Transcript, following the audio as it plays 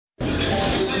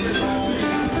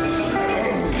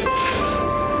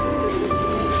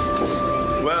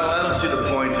Well, I don't see the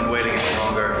point in waiting any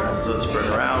longer, so let's bring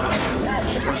her out.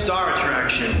 The star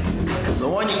attraction, the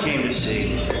one you came to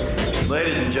see.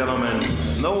 Ladies and gentlemen,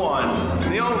 the one,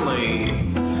 the only,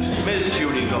 Miss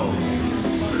Judy Gold.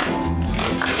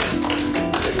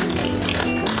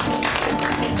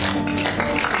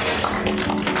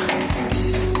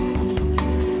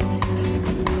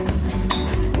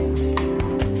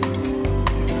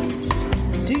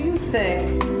 Do you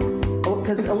think,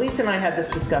 because Elise and I had this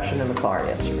discussion in the car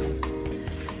yesterday,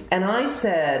 and I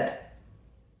said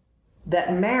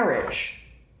that marriage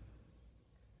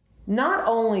not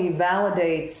only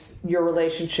validates your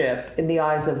relationship in the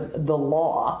eyes of the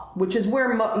law, which is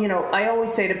where, I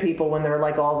always say to people when they're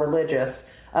like all religious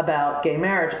about gay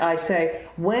marriage, I say,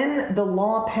 when the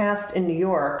law passed in New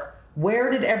York, where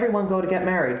did everyone go to get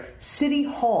married? City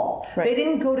Hall. Right. They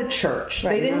didn't go to church.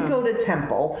 Right. They didn't go to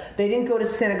temple. They didn't go to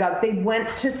synagogue. They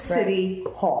went to City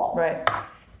Hall. Right.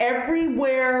 Every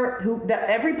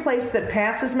place that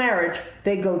passes marriage,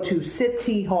 they go to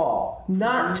City Hall,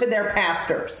 not to their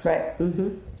pastors. Right.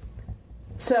 Mm-hmm.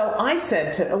 So I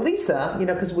said to Elisa,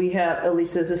 because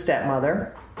Elisa's a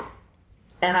stepmother,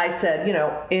 and I said,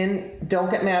 don't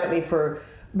get mad at me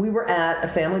we were at a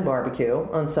family barbecue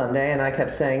on Sunday, and I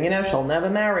kept saying, she'll never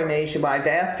marry me. I've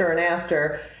asked her,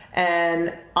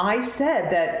 and I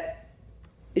said that,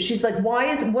 she's like, what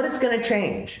is going to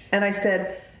change? And I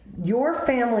said, your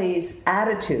family's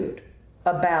attitude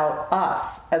about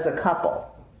us as a couple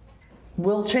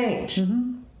will change.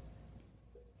 Mm-hmm.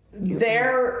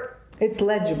 It's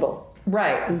legible.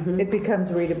 Right. Mm-hmm. It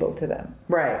becomes readable to them.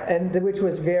 Right. And which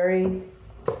was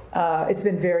it's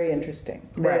been very interesting.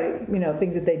 Right.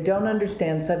 Things that they don't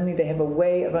understand, suddenly they have a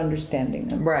way of understanding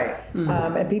them. Right.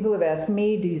 Mm-hmm. And people have asked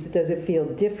me, does it feel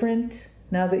different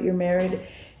now that you're married?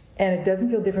 And it doesn't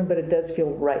feel different, but it does feel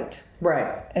right.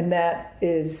 Right. And that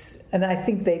is, and I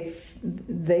think they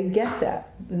get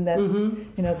that. And that's,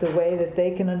 it's a way that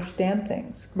they can understand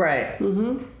things. Right.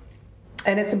 Mm-hmm.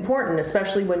 And it's important,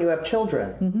 especially when you have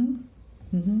children.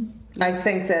 Mm-hmm. Mm-hmm. I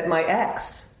think that my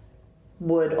ex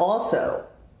would also,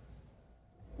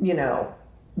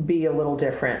 be a little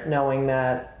different knowing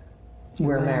that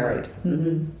we're married.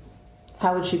 Mm-hmm.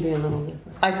 How would she be a little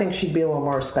different? I think she'd be a little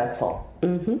more respectful.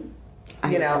 Mm-hmm.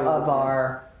 Of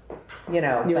our, You're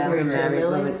married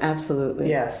woman. Absolutely.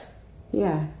 Yes.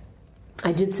 Yeah.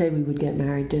 I did say we would get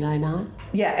married, did I not?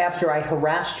 Yeah, after I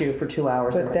harassed you for 2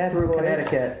 hours through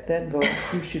Connecticut. That voice,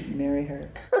 you should marry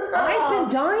her. I've been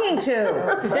dying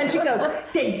to. Then she goes,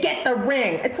 then get the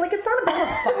ring. It's like, it's not about a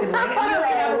fucking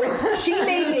ring. She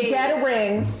made me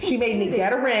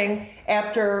get a ring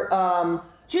after...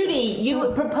 Judy,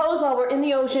 you proposed while we're in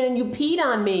the ocean and you peed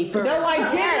on me. No, I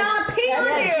did not pee on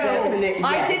you. Definite,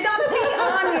 I did not pee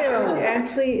on you. It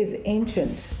actually is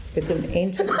ancient. It's an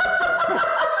ancient...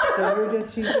 So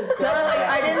she just darling,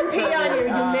 I didn't pee on you.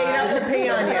 You made up the pee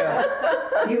on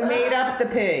you. You made up the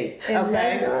pee.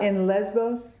 In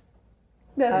Lesbos?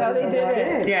 That's how they did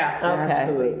it. Yeah. Okay.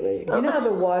 Absolutely. You know how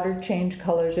the water changed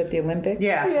colors at the Olympics?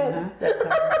 Yeah. Yes. That's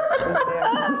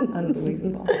how it's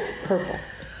unbelievable. Purple.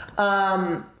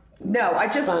 No,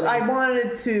 I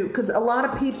wanted to, because a lot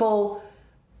of people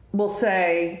will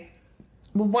say,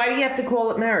 well, why do you have to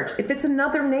call it marriage? If it's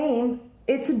another name,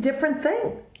 it's a different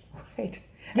thing. Right.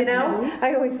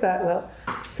 I always thought,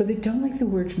 so they don't like the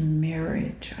word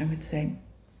marriage. I would say,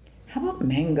 how about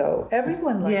mango?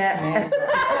 Everyone likes mango.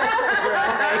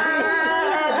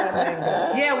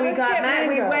 Yeah, we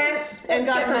went and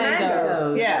got some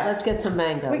mangoes. Yeah. Let's get some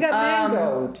mangoes. We got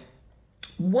mangoed.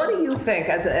 What do you think,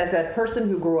 as a person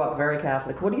who grew up very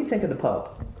Catholic, what do you think of the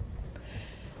Pope?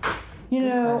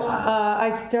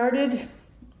 I started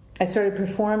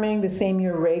performing the same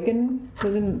year Reagan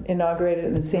was inaugurated,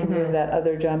 and the same year that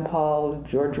other John Paul,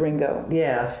 George Ringo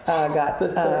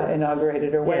got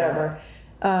inaugurated or whatever.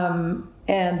 Yeah.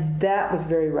 And that was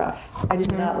very rough. I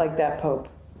did not like that Pope.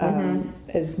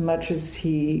 As much as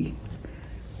he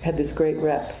had this great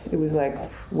rep. It was like,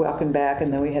 welcome back,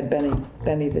 and then we had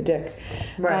Benny the Dick.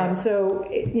 Right. So,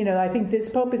 I think this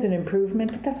Pope is an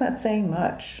improvement, but that's not saying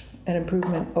much. An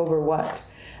improvement over what?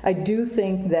 I do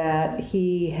think that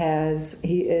he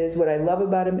is, what I love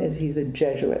about him is he's a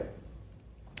Jesuit.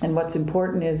 And what's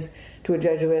important is, to a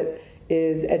Jesuit,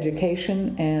 is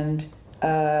education and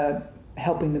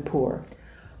helping the poor.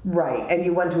 Right, and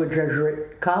you went to a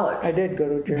Jesuit college. I did go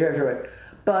to a Jesuit.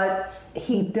 But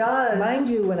he does... Mind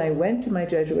you, when I went to my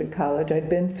Jesuit college, I'd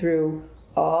been through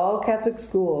all Catholic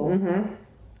school,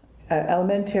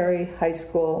 elementary, high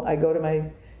school. I go to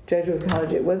my Jesuit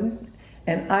college. It wasn't...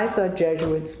 And I thought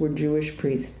Jesuits were Jewish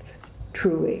priests.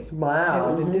 truly. Wow.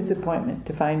 It was a disappointment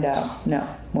to find out, no,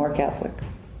 more Catholic.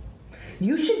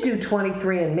 You should do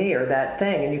 23andMe or that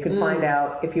thing, and you can find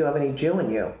out if you have any Jew in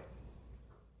you.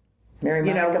 Mary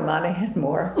Monica Monahan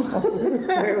Moore.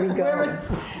 Where are we going?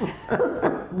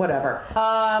 Whatever.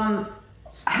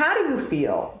 How do you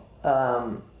feel?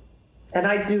 And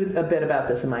I do a bit about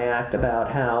this in my act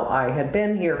about how I had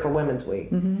been here for Women's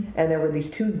Week, and there were these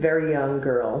two very young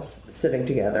girls sitting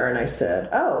together, and I said,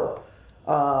 "Oh,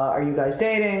 are you guys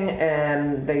dating?"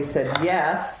 And they said,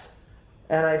 "Yes."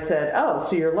 And I said, "Oh,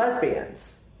 so you're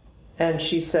lesbians?" And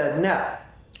she said, "No,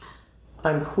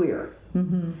 I'm queer."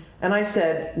 And I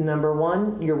said, number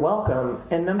one, you're welcome.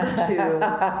 And number two,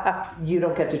 you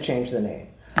don't get to change the name.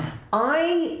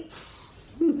 I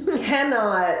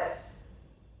cannot.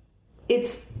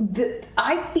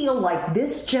 I feel like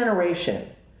this generation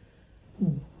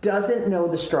doesn't know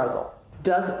the struggle.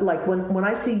 When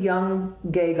I see young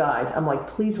gay guys, I'm like,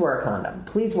 please wear a condom.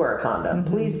 Please wear a condom.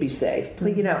 Please be safe.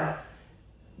 Please,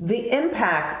 the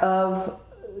impact of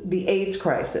the AIDS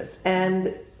crisis,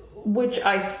 and which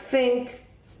I think,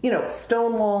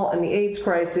 Stonewall and the AIDS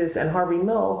crisis and Harvey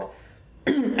Milk,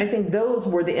 I think those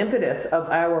were the impetus of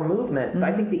our movement. But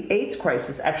I think the AIDS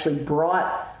crisis actually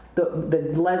brought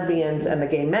the lesbians and the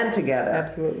gay men together.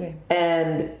 Absolutely.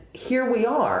 And here we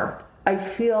are. I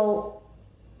feel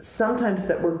sometimes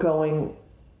that we're going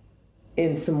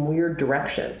in some weird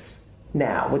directions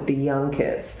now with the young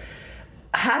kids.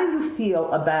 How do you feel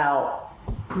about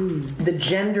the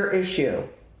gender issue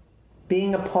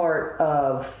being a part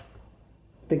of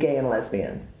the gay and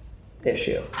lesbian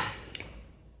issue?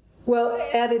 Well,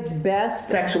 at its best,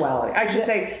 sexuality. I should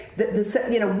say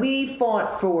we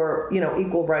fought for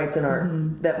equal rights in our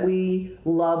that we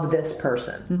love this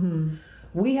person.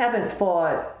 We haven't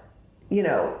fought. We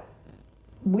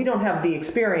don't have the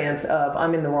experience of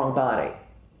I'm in the wrong body.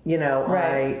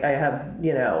 Right. I have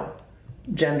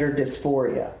gender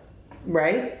dysphoria,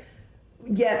 right?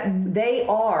 Yet they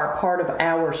are part of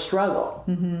our struggle.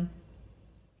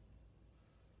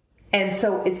 And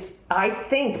so I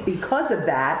think because of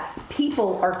that,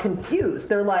 people are confused.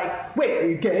 They're like, wait, are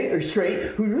you gay or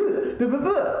straight?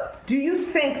 Do you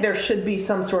think there should be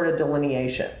some sort of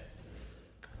delineation?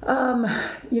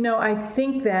 I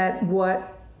think that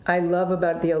what I love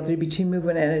about the LGBT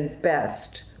movement at its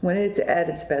best, when it's at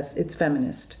its best, it's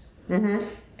feminist.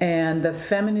 And the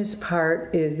feminist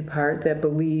part is the part that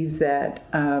believes that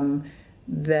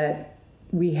that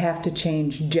we have to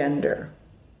change gender.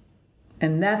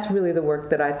 And that's really the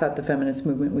work that I thought the feminist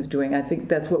movement was doing. I think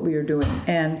that's what we are doing.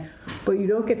 But you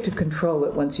don't get to control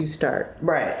it once you start.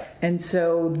 Right. And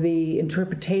so the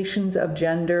interpretations of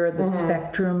gender, the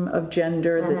spectrum of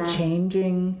gender, the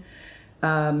changing,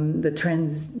 the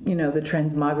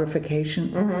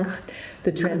transmogrification,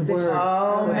 the transition.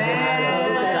 Oh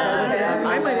man.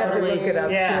 I might have to look it up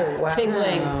too. Wow.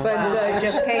 Tingling. But it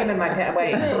just came in my head.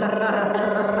 Wait.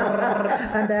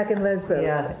 I'm back in Lesbos.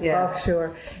 Yeah.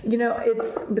 Offshore.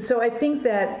 So I think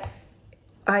that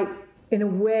in a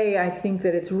way, I think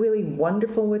that it's really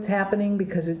wonderful what's happening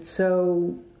because it's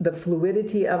so, the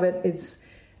fluidity of it is,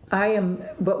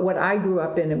 but what I grew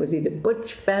up in, it was either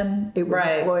butch femme, it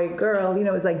was boy girl,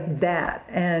 it was like that.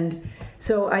 And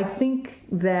so I think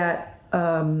that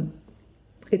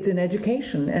it's an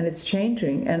education and it's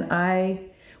changing. And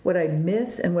what I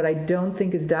miss and what I don't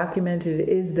think is documented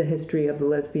is the history of the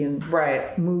lesbian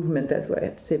movement. That's why I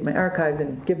have to save my archives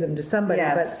and give them to somebody.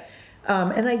 Yes.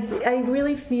 But, and I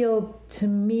really feel, to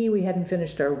me, we hadn't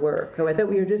finished our work. So I thought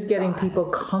we were just getting people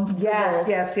comfortable. Yes.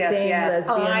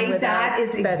 Lesbian That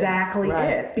is exactly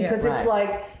it. Because it's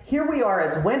like, here we are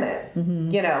as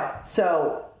women,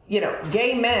 so...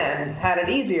 gay men had it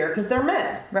easier because they're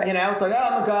men. Right. It's like,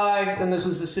 I'm a guy, and this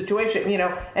was the situation.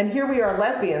 And here we are,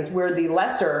 lesbians. We're the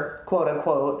lesser, quote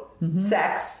unquote,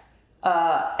 sex.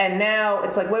 And now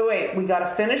it's like, wait, we got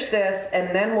to finish this,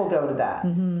 and then we'll go to that.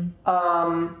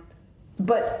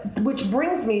 But which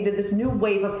brings me to this new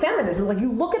wave of feminism. Like,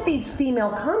 you look at these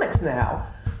female comics now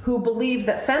who believe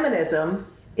that feminism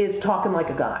is talking like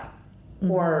a guy,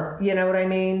 or you know what I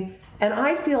mean. And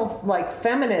I feel like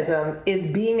feminism is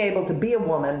being able to be a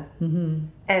woman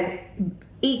and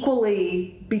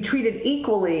be treated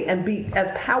equally and be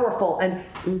as powerful and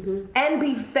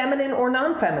be feminine or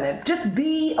non-feminine. Just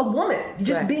be a woman.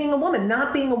 Just being a woman,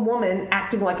 not being a woman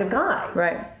acting like a guy.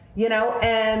 Right.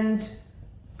 And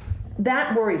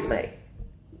that worries me.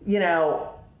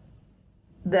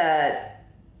 That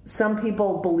some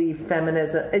people believe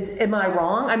feminism am I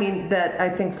wrong? I mean, that I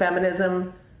think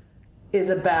feminism is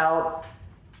about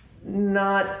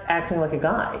not acting like a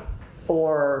guy,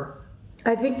 or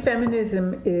I think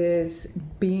feminism is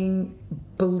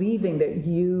believing that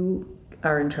you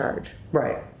are in charge.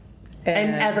 Right.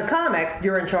 And as a comic,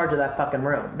 you're in charge of that fucking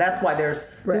room. That's why there's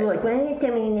people like, why are you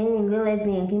coming in and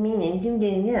lesbian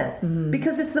comedian? Yeah.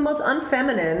 Because it's the most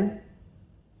unfeminine,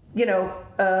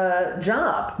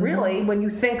 job, really, when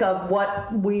you think of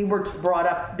what we were brought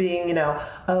up being,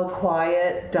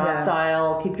 quiet,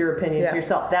 docile, keep your opinion to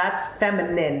yourself. That's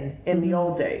feminine in the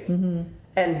old days.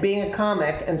 And being a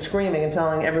comic and screaming and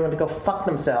telling everyone to go fuck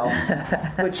themselves,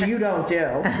 which you don't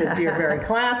do because you're very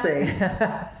classy,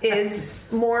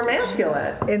 is more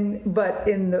masculine.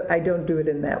 I don't do it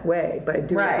in that way, but I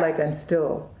do it like I'm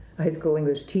still a high school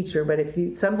English teacher. But if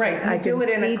you sometimes I do it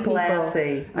in a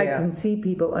classy, I can see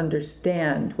people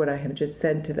understand what I have just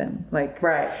said to them, like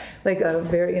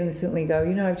very innocently go,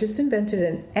 I've just invented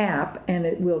an app and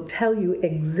it will tell you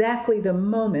exactly the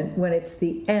moment when it's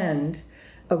the end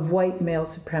of white male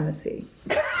supremacy.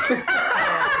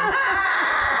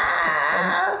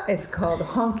 and it's called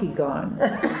Honky Gone.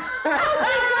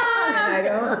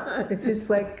 It's just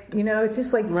like, stating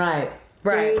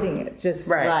it, just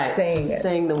saying it.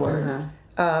 Saying the word.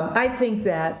 I think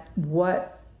that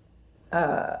what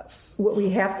we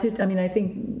have to, I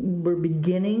think we're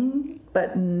beginning,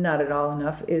 but not at all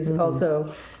enough, is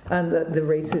also on the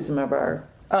racism of our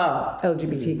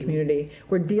LGBT community.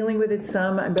 We're dealing with it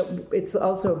some, but it's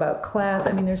also about class.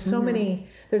 There's so many,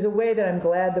 there's a way that I'm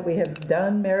glad that we have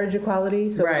done marriage equality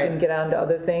so we can get on to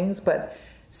other things, but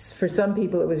for some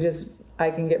people it was just,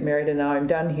 I can get married and now I'm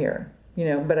done here.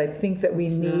 But I think that we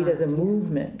need as a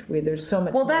movement, there's so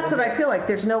much. Well, that's what I feel like.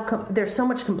 There's so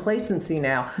much complacency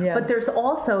now, but there's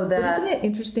also that. But isn't it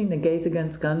interesting, the gays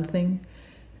against gun thing?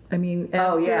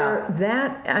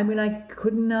 That, I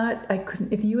couldn't.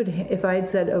 If I had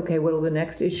said, okay, what'll the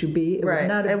next issue be? It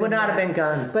would not have been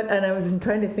guns. But and I was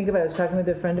trying to think about. I was talking with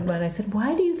a friend of mine. I said,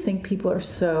 why do you think people are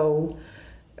so?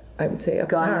 I would say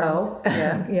up in arms.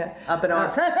 Up in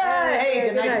arms.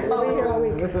 Hey,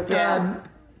 good night.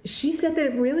 She said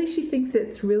that she thinks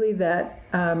it's really that.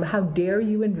 How dare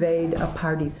you invade a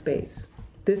party space?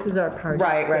 This is our party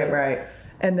space. Right.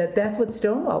 And that's what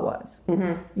Stonewall was,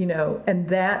 and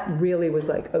that really was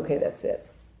like, okay, that's it.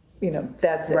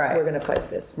 That's it. We're going to fight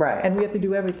this. And we have to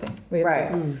do everything.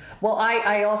 Well,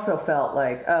 I also felt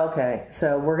like, okay,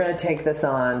 so we're going to take this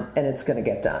on and it's going to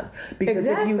get done. Because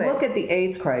if you look at the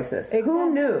AIDS crisis,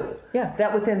 who knew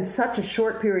that within such a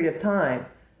short period of time,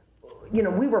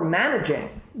 we were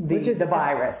managing the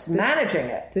virus, managing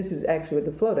it. This is actually with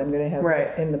the float I'm going to have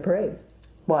in the parade.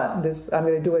 What? I'm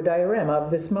going to do a diorama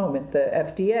of this moment, the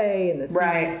FDA and the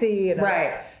CDC and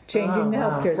changing the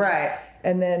healthcare system.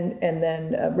 And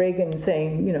then Reagan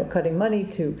saying, cutting money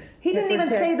to... He didn't even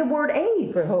say the word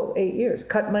AIDS. For a whole 8 years.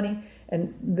 Cut money.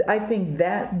 And I think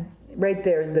that right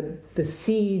there is the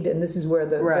seed, and this is where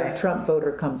the Trump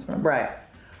voter comes from. Right.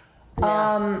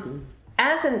 Yeah.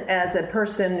 As a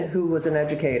person who was an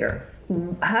educator,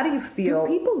 how do you feel...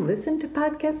 Do people listen to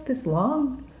podcasts this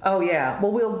long? Oh yeah.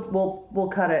 Well, we'll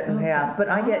cut it in half. But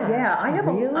I have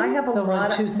a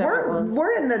lot of.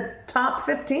 We're in the top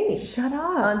 15. Shut up.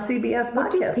 On CBS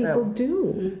what podcast. What do people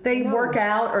do? They work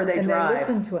out or they drive.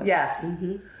 They listen to us. Yes.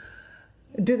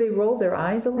 Do they roll their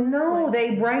eyes a little? No,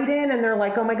 they write in and they're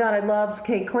like, "Oh my God, I love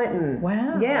Kate Clinton."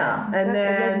 Wow. Yeah, and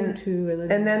then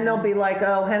they'll be like,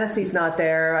 "Oh, Hennessy's not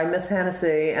there. I miss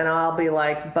Hennessy," and I'll be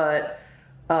like, "But,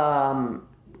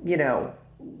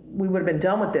 we would have been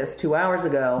done with this 2 hours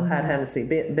ago had Hennessy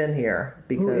been here."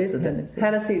 Because who is Hennessy?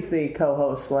 Hennessy's the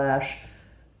co-host /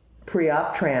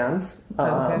 pre-op trans,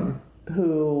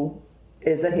 who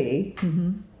is a he,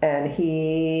 and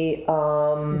he he's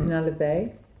not a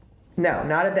they. No,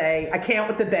 not a they. I can't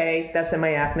with the they. That's in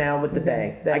my act now with the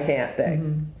they. I can't they.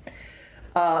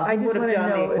 I just would have done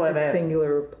the equivalent. If it's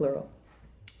singular or plural.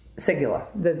 Singular.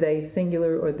 The they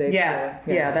singular or they plural.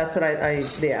 Yeah, that's what I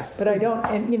But I don't,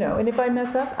 and if I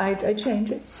mess up, I change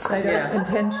it. I don't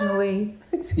intentionally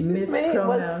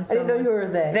mispronounce. I didn't know you were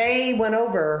they. They went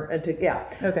over and took,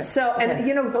 Okay. So, and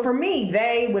for me,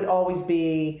 they would always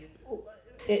be,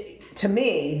 to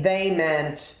me, they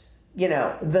meant,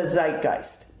 the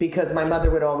zeitgeist. Because my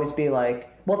mother would always be like,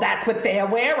 well, that's what they're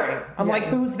wearing. I'm like,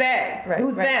 who's they?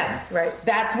 Who's them? Right.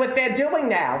 That's what they're doing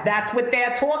now. That's what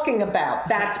they're talking about.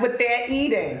 That's what they're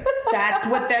eating. That's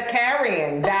what they're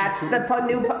carrying. That's the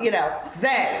new,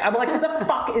 they. I'm like, who the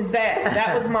fuck is they?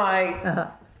 That was my...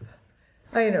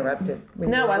 I interrupted.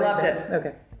 No, I loved it.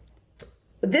 Okay.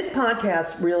 This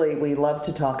podcast, really, we love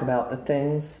to talk about the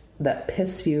things that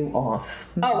piss you off.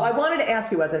 Oh, I wanted to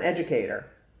ask you as an educator,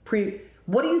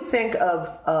 what do you think of,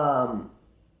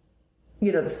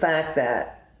 the fact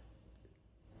that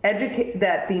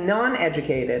that the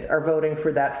non-educated are voting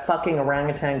for that fucking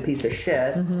orangutan piece of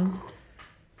shit,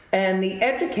 and the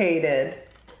educated,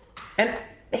 and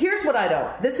here's what I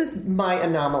don't. This is my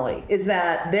anomaly, is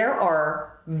that there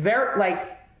are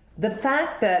the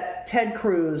fact that Ted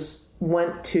Cruz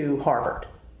went to Harvard,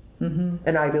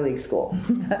 an Ivy League school.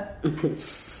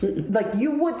 Like,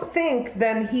 you would think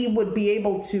then he would be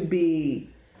able to be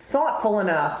thoughtful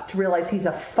enough to realize he's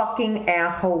a fucking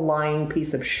asshole, lying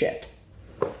piece of shit.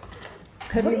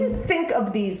 What do you think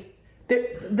of these?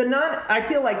 I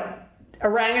feel like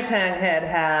Orangutan Head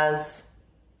has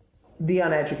the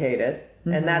uneducated,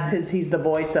 and that's he's the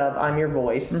voice of, I'm your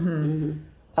voice.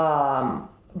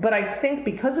 But I think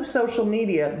because of social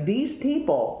media, these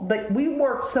people, like, we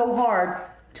worked so hard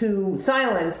to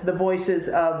silence the voices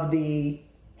of the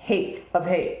hate.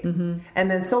 And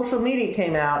then social media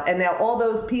came out, and now all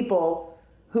those people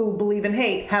who believe in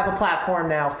hate have a platform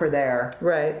now for their...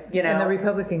 Right. You know? And the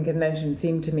Republican convention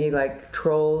seemed to me like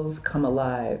trolls come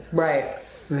alive. Right.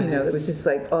 You know, it was just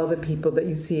like all the people that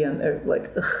you see on,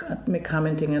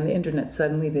 commenting on the internet,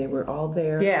 suddenly they were all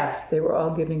there. Yeah. They were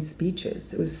all giving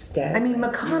speeches. It was staggering. I mean,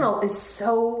 McConnell is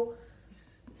so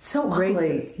ugly.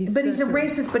 Racist. He's a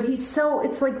racist, but he's so...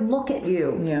 It's like, look at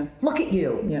you. Yeah. Look at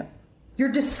you. Yeah.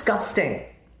 You're disgusting.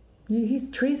 He's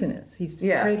treasonous. He's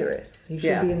traitorous. He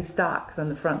should be in stocks on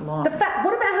the front lawn.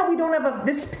 What about how we don't have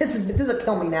this will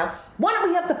kill me now. Why don't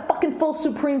we have the fucking full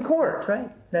Supreme Court?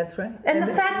 That's right. And the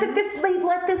fact that they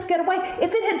let this get away,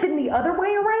 if it had been the other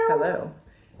way around. Hello.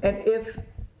 And if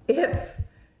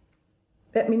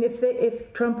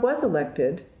Trump was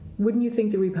elected, wouldn't you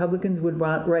think the Republicans would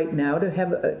want right now to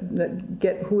have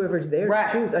get whoever's there to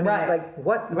choose? I mean, like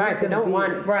what? Right, they don't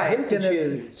want him to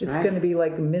choose. It's going to be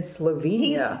like Miss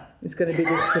Slovenia. It's going to be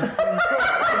the Supreme Court.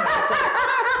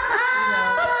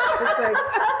 It's like,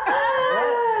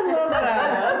 I love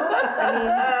that. I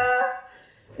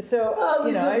mean, so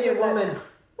this will be a woman.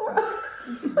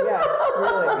 Yeah,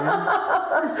 really.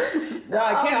 No,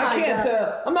 I can't.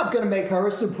 I'm not going to make her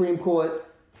a Supreme Court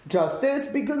justice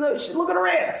because look at her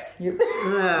ass. You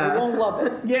won't love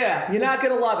it. Yeah, you're not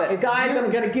going to love it. Guys, I'm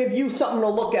going to give you something to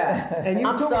look at. And you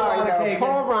I'm sorry, though.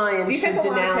 Paul Ryan should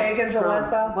denounce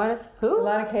Trump. What is who?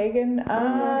 Ilana Kagan.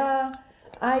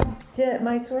 I did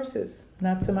my sources,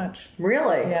 not so much.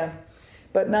 Really? Yeah,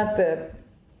 but not the.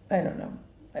 I don't know.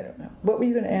 What were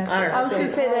you going to ask? I was going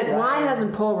to say that. Why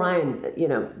hasn't Paul Ryan,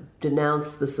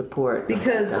 denounced the support?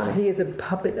 Because he is a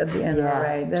puppet of the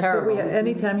NRA. Yeah, That's terrible. what we.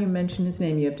 Anytime you mention his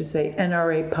name, you have to say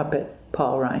NRA puppet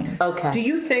Paul Ryan. Okay. Do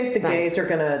you think the gays are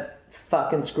going to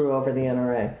fucking screw over the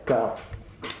NRA? Go.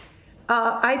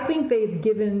 I think they've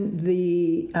given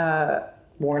the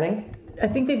Warning? I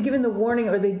think they've given the warning,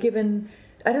 or they've given.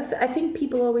 I think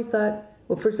people always thought.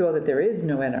 Well, first of all, that there is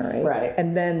no NRA, right?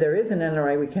 And then there is an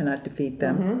NRA. We cannot defeat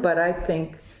them. But I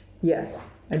think, yes,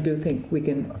 I do think we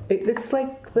can. It's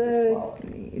like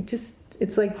it's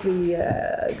like the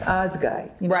Oz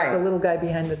guy, right? The little guy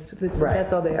behind the. Right.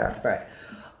 That's all they are, right?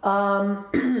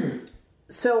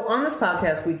 So on this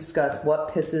podcast, we discuss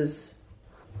what pisses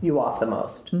you off the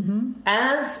most.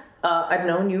 As I've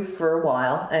known you for a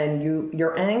while, and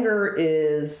your anger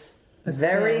is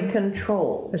very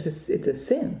controlled. It's a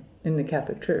sin. In the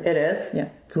Catholic Church. It is? Yeah.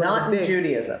 It's not in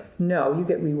Judaism. No, you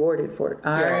get rewarded for it.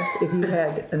 If you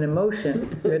had an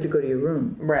emotion, you had to go to your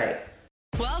room. Right.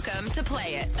 Welcome to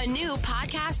Play It, a new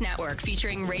podcast network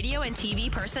featuring radio and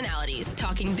TV personalities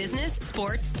talking business,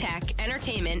 sports, tech,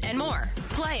 entertainment, and more.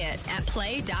 Play it at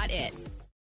play.it.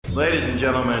 Ladies and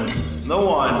gentlemen, the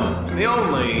one, the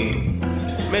only,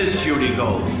 Ms. Judy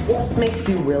Gold. What makes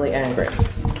you really angry?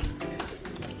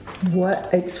 What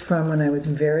it's from when I was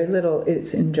very little,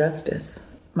 it's injustice.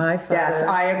 My father. Yes,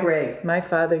 I agree. My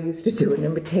father used to do an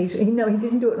imitation. He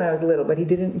didn't do it when I was little, but he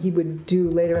would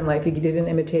do later in life. He did an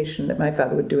imitation that my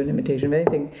father would do an imitation of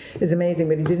anything. Is amazing,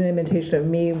 but he did an imitation of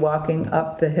me walking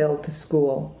up the hill to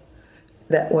school.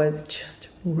 That was just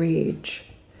rage,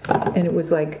 and it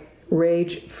was like.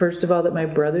 Rage, first of all, that my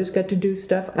brothers got to do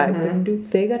stuff I couldn't do.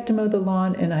 They got to mow the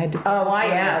lawn, and I had to. Oh, I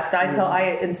asked.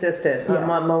 I insisted. I'm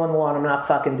not mowing the lawn. I'm not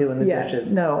fucking doing the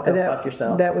dishes. No, go fuck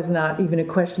yourself. That was not even a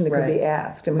question that could be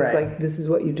asked. I mean, it's like, this is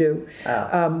what you do.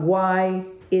 Why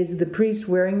is the priest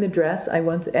wearing the dress? I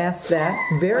once asked that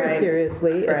very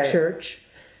seriously at church.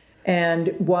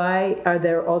 And why are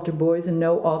there altar boys and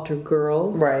no altar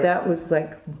girls? Right. That was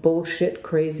like bullshit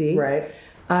crazy. Right.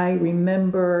 I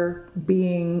remember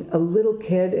being a little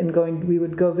kid and we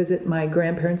would go visit my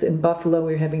grandparents in Buffalo.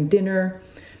 We were having dinner,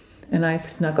 and I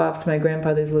snuck off to my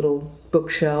grandfather's little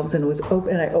bookshelves, and it was open.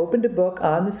 And I opened a book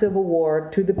on the Civil War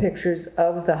to the pictures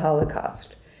of the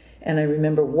Holocaust. And I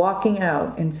remember walking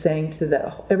out and saying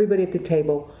to everybody at the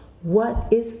table, "What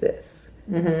is this?"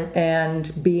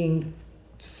 And being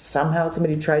somehow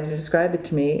somebody tried to describe it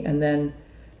to me, and then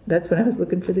that's when I was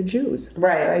looking for the Jews.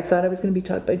 Right. I thought I was going to be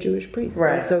taught by Jewish priests. I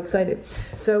Right. was so excited.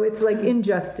 So it's like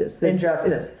injustice.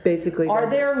 Injustice. It's basically. Are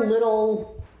there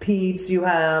little peeps you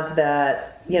have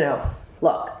that,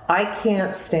 look, I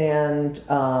can't stand,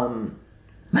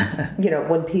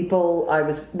 when people,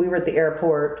 we were at the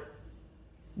airport,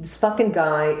 this fucking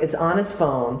guy is on his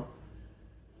phone,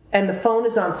 and the phone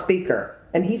is on speaker,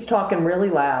 and he's talking really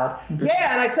loud.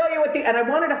 Yeah, and I saw you and I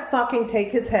wanted to fucking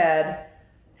take his head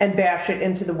and bash it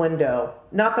into the window.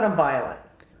 Not that I'm violent.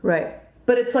 Right.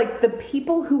 But it's like the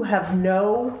people who have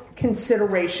no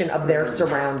consideration of their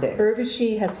surroundings.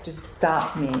 Urvashi has to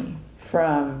stop me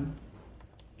from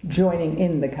joining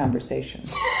in the conversation.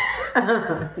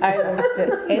 I will sit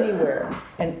anywhere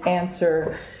and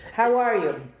answer, how are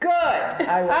you? Good.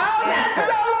 I will That's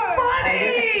so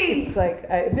funny! It's like,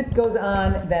 if it goes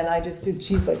on, then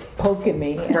she's like poking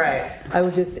me. Right. I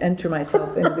will just enter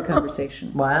myself into the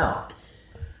conversation. Wow.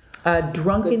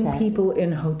 Drunken people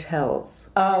in hotels.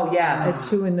 Oh, yes. At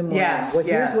 2 a.m. Yes, Well,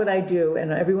 yes. here's what I do,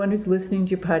 and everyone who's listening to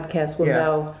your podcast will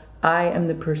know I am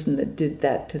the person that did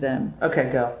that to them. Okay,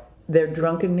 go. They're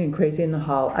drunken and crazy in the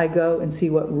hall. I go and see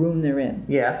what room they're in.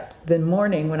 Yeah. The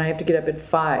morning, when I have to get up at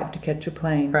 5 to catch a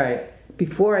plane, Right.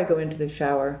 before I go into the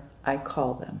shower, I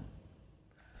call them.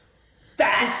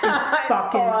 That is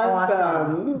fucking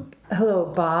awesome. Hello,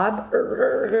 Bob.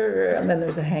 And then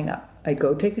there's a hang up. I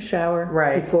go take a shower.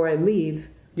 Right. Before I leave,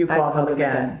 You I call them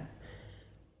again.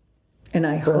 And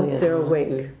I hope Brilliant, they're honestly.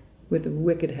 awake with a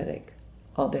wicked headache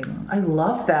all day long. I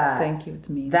love that. Thank you, it's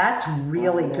me. That's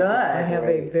really good. I have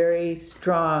a very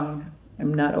strong,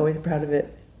 I'm not always proud of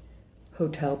it,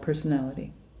 hotel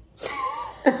personality.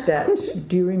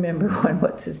 Do you remember when,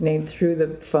 what's his name, threw the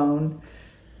phone?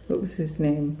 What was his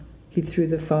name? He threw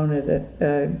the phone at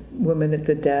a woman at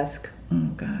the desk. Oh,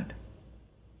 God.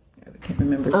 I can't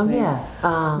remember his name. yeah.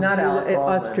 Not Alec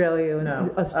Baldwin. Australia.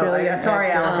 No. Australia.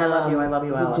 Sorry, Alec. I love you. I love you,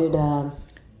 Who Alec.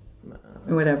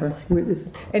 did, Whatever.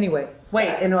 Anyway,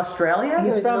 Wait, in Australia? he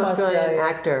was an from Australian Australia.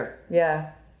 actor.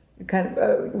 yeah. Kind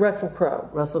of Russell Crowe.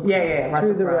 Russell Crowe. Yeah.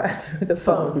 Russell Crowe. Through the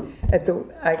phone at the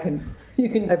I've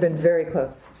been very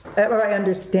close, or I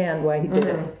understand why he did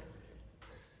it.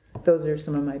 Those are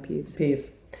some of my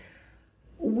peeves.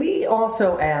 We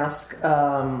also ask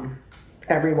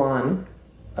everyone,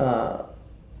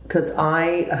 because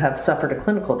I have suffered a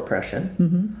clinical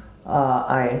depression.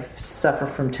 I suffer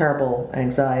from terrible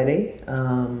anxiety.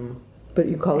 But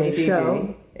you call it a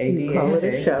show. You call it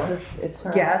a show. It's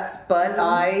her. Yes, but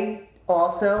I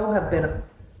also have been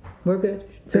We're good.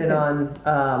 It's been okay.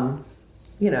 on,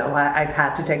 I've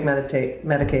had to take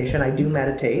medication. I do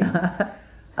meditate,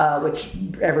 which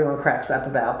everyone cracks up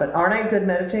about. But aren't I a good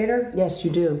meditator? Yes,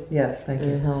 you do. Yes, thank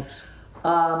And it you. helps.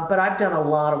 But I've done a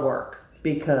lot of work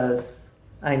because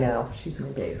I know she's my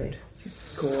baby.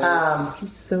 Scored.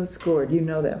 She's so scored. You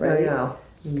know that, I right? know.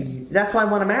 That's why I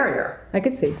want to marry her. I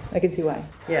can see why.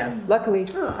 Yeah. Luckily,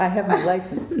 I have my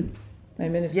license. My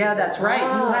ministry. Yeah, that's right. You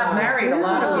have married a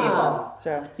lot of people.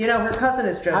 So Her cousin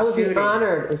is Judge I would Judy. be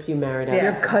honored if you married her. Yeah.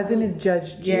 your cousin is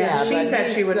Judge Judy. Yeah, she but said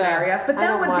she he's, would marry us, but I that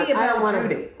don't would want- be I don't about wanna-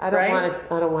 Judy, I don't right?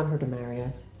 want. I don't want her to marry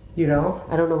us. You know?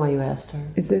 I don't know why you asked her.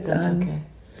 Is this That's on? okay.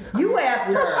 You asked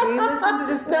She her. listened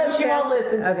to this. No, she podcast? won't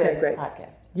listen to Okay, this great. podcast.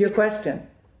 Your question.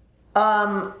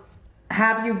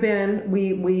 Have you been?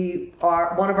 We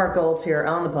are one of our goals here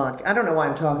on the podcast. I don't know why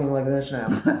I'm talking like this now,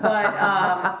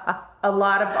 but a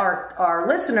lot of our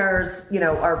listeners,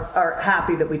 are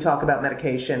happy that we talk about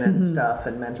medication and stuff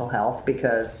and mental health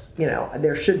because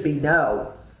there should be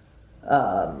no,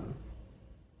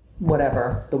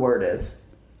 whatever the word is,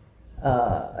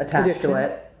 attached to Addiction.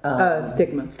 it.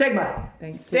 Stigma. Stigma.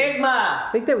 Thank you. Stigma. I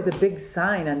think there was a big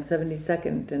sign on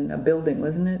 72nd in a building,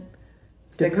 wasn't it?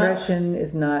 Stigma? Depression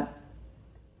is not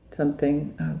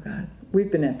something. Oh God,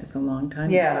 we've been at this a long time.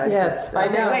 Yeah. Yes, I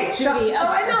know. Wait, Judy,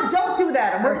 I know. Don't do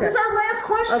that. This is our last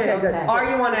question. Okay, good. Are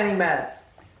you on any meds?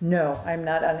 No, I'm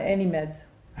not on any meds.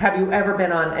 Have you ever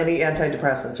been on any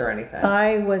antidepressants or anything?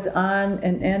 I was on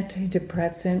an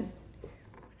antidepressant.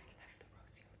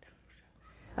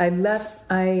 I left.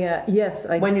 Yes,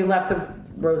 I. When you left the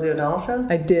Rosie O'Donnell show?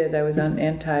 I did. I was on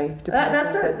antidepressants.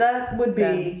 That's it. That would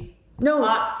be. No,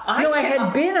 I I can't-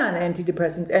 had been on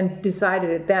antidepressants and decided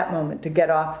at that moment to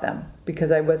get off them because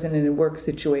I wasn't in a work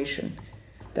situation.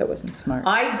 That wasn't smart.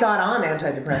 I got on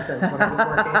antidepressants when I was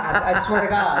working I swear to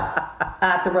God,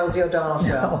 at the Rosie O'Donnell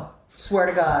show. Swear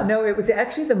to God. No, it was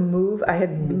actually the move. I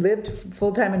had lived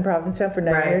full time in Provincetown for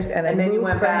 9 Right. years, and I And then moved you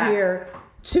went from back. here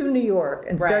to New York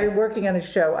and started working on a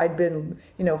show. I'd been,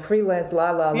 freelance,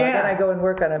 Then I go and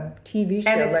work on a TV show.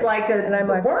 And it's and I'm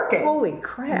like, working. Holy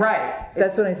crap. Right. So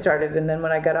that's when I started. And then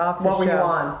when I got off the show. What were you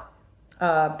on?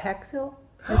 Paxil,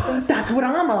 I think. That's what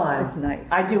I'm on. It's nice.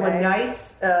 I do a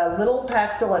nice little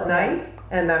Paxil at night,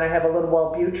 and then I have a little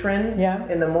Wellbutrin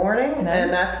in the morning,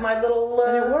 and that's my little...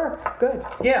 and it works. Good.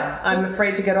 Yeah. I'm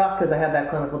afraid to get off because I had that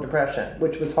clinical depression,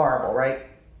 which was horrible, right?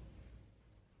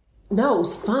 No, it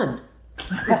was fun.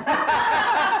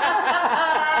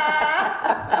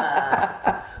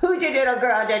 Who did it, a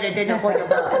girl did it, didn't put it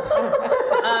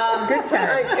Good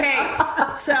time. Okay,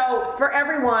 so for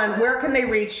everyone, where can they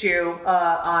reach you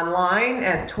online?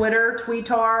 At Twitter,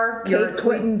 Tweetar?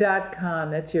 KateClinton.com.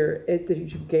 That's your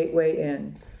gateway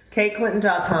in.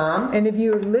 KateClinton.com. And if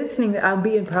you're listening, I'll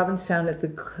be in Provincetown at the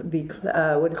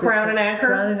what is Crown and Anchor?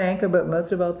 Crown and Anchor, but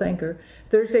most of all, Thanker.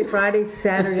 Thursday, Friday,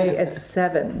 Saturday at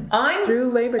 7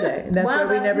 through Labor Day. And that's why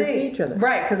we never see each other.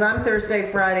 Right, because I'm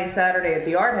Thursday, Friday, Saturday at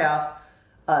the Art House,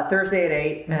 Thursday at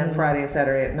 8, and Friday and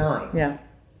Saturday at 9. Yeah.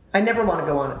 I never want to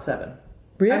go on at 7.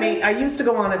 Really? I mean, I used to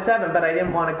go on at 7, but I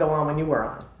didn't want to go on when you were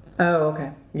on. Oh,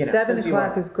 okay. 7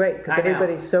 o'clock is great because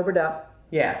everybody's sobered up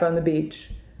from the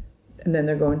beach, and then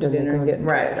they're going to dinner and getting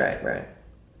Right.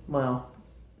 Well.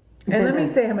 And let me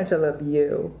say how much I love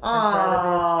you.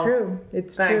 Oh, it's true.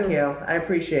 It's true. Thank you. I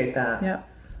appreciate that. Yeah.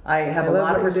 I have a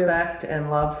lot of respect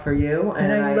and love for you.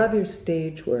 And I love your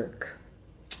stage work.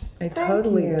 I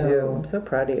totally do. I'm so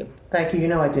proud of you. Thank you. You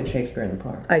know I did Shakespeare in the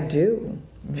Park. I do.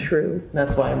 True.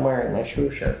 That's why I'm wearing my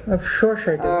shrew shirt. Of course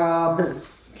I do.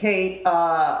 Kate,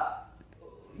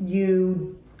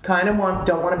 you kind of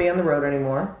don't want to be on the road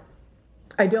anymore.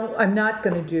 I'm not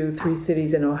going to do 3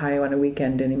 cities in Ohio on a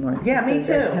weekend anymore. Yeah, me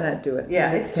too. I cannot do it.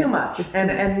 Yeah, it's too much.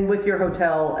 And with your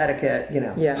hotel etiquette,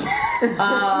 Yeah.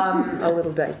 A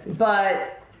little dicey.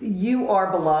 But you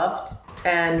are beloved,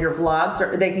 and your vlogs,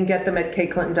 they can get them at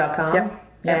KateClinton.com. Yep.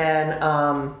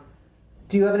 And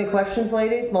do you have any questions,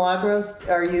 ladies? Milagros,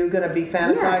 are you going to be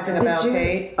fantasizing about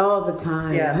Kate? All the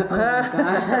time. Yes. Oh,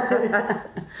 my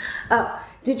God.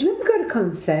 Did you ever go to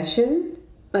confession?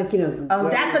 Oh,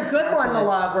 that's a good one,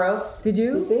 Milagros. Did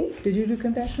you? You think? Did you do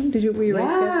confession? Were you raised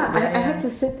Catholic? I had to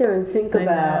sit there and think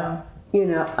about,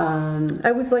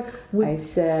 I was like... I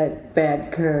said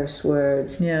bad curse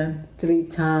words 3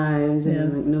 times,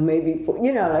 and maybe 4,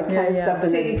 that kind of stuff,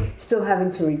 and then still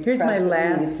having to repress Here's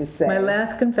my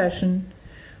last confession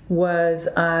was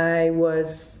I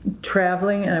was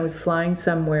traveling and I was flying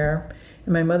somewhere,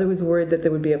 and my mother was worried that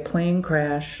there would be a plane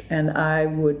crash and I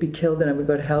would be killed and I would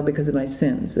go to hell because of my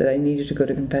sins, that I needed to go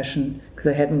to confession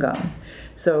because I hadn't gone.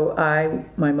 So I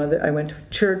went to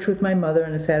church with my mother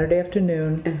on a Saturday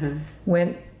afternoon.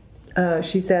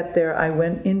 She sat there. I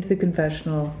went into the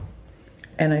confessional,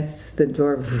 and the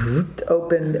door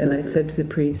opened, and I said to the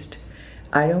priest,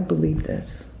 "I don't believe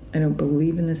this. I don't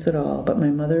believe in this at all. But my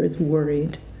mother is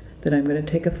worried that I'm going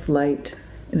to take a flight,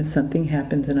 and if something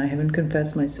happens and I haven't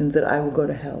confessed my sins, that I will go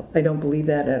to hell. I don't believe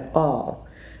that at all.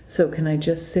 So can I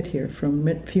just sit here for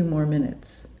a few more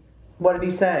minutes?" What did he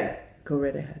say? Go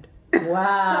right ahead.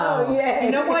 Wow. Oh, yeah.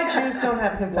 You know why Jews don't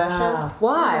have confession? Wow.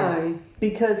 Why?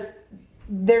 Because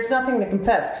there's nothing to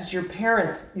confess, because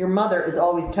your mother is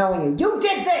always telling you, you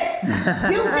did this,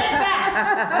 you did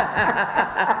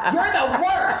that, you're the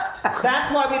worst.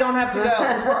 That's why we don't have to go,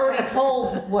 because we're already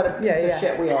told what a piece of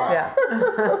shit we are. Yeah.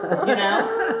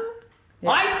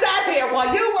 I sat here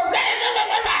while you were...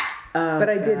 But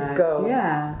I did go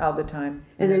all the time.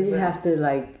 And then you have to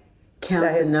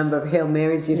count the number of Hail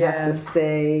Marys you have to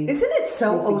say. Isn't it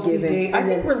so OCD? I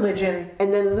think religion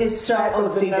is so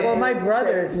OCD. Well, my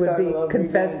brothers would be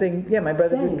confessing. Yeah, my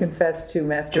brothers would confess to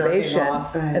masturbation,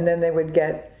 and then they would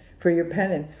get, for your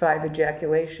penance, 5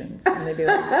 ejaculations, and they'd be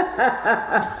like,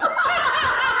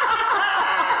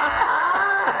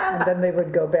 and then they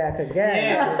would go back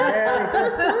again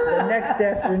the next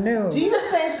afternoon. Do you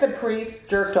think the priests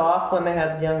jerked off when they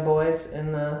had young boys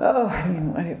in the... Oh,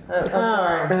 I'm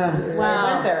sorry. Wow.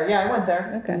 I went there. Yeah, I went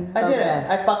there. Okay. I did it.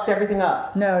 I fucked everything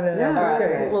up. No. That's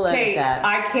good. We'll edit Kate, that.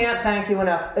 I can't thank you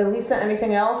enough. Elisa,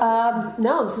 anything else?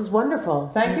 No, this is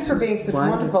wonderful. Thank you for being such a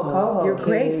wonderful co-host. You're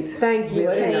great. Thank you,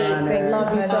 Kate. I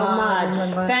love you so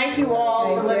much. Thank you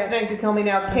all for listening to Kill Me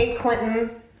Now. Kate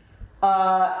Clinton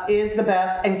is the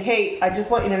best. And Kate, I just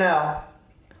want you to know,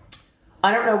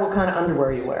 I don't know what kind of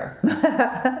underwear you wear.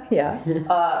 Yeah.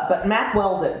 But Matt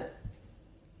Weldon,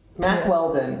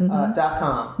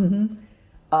 MattWeldon.com,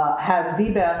 has the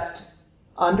best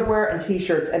underwear and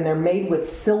t-shirts, and they're made with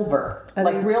silver,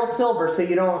 real silver,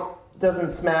 so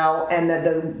doesn't smell, and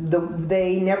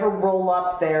they never roll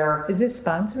up their... Is this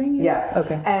sponsoring you? Yeah.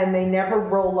 Okay. And they never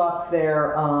roll up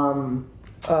their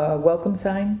welcome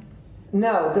sign?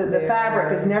 No, the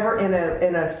fabric is never in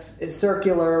a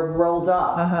circular rolled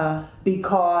up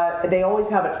because they always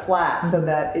have it flat so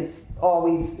that it's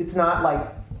not like,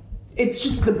 it's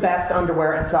just the best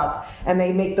underwear and socks. And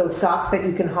they make those socks that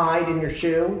you can hide in your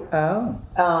shoe.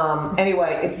 Oh.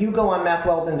 Anyway, if you go on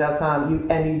MacWeldon.com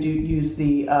and you do use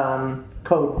the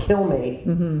code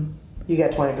KILLME, you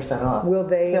get 20% off. Will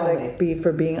they be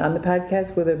for being on the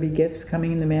podcast? Will there be gifts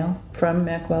coming in the mail from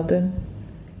Mack Weldon?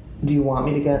 Do you want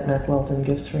me to get Mack Weldon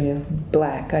gifts for you?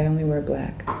 Black. I only wear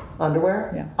black.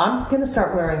 Underwear? Yeah. I'm going to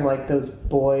start wearing like those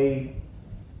boy-girl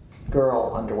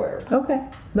underwears. Okay.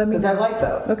 Let me know. Because I like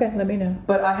those. Okay, let me know.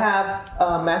 But I have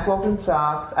Mack Weldon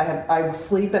socks. I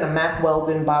sleep in a Mack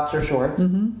Weldon boxer shorts.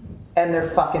 And they're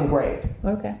fucking great.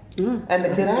 Okay. And the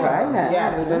kids try love that. them.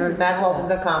 Yes.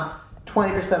 MacWeldon.com.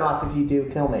 20% off if you do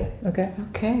Kill Me. Okay.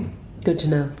 Okay. Good to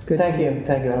know. Thank you.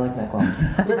 Thank you. I like Mack Weldon.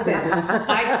 Listen,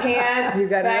 I can't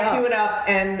thank you enough.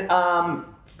 And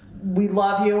we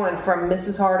love you. And from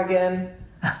Mrs. Hardigan.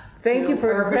 Thank you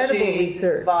for incredible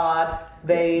research. Vod,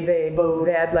 Vade, Vad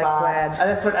like Vlad.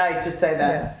 That's what I just say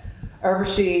that.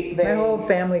 Urvashi, My whole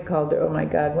family called her, oh my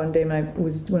God, one day when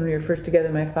we were first together,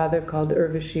 my father called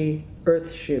Urvashi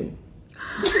Earth Shoe.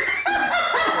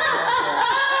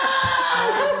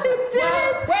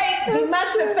 He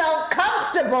must have felt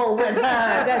comfortable with her.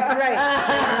 That's right.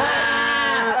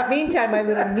 Meantime, my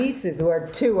little nieces, who are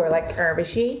 2, are like,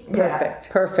 Urvashi? Perfect.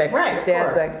 Perfect. Right,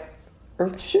 Dad's like,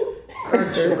 Earth shoe.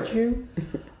 Earth Shoe?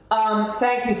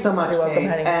 Thank you so much, You're welcome, Kate.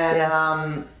 honey. And Yes.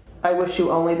 I wish you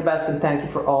only the best, and thank you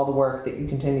for all the work that you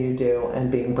continue to do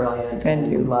and being brilliant.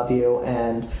 And you. We love you.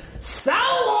 And so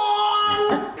long!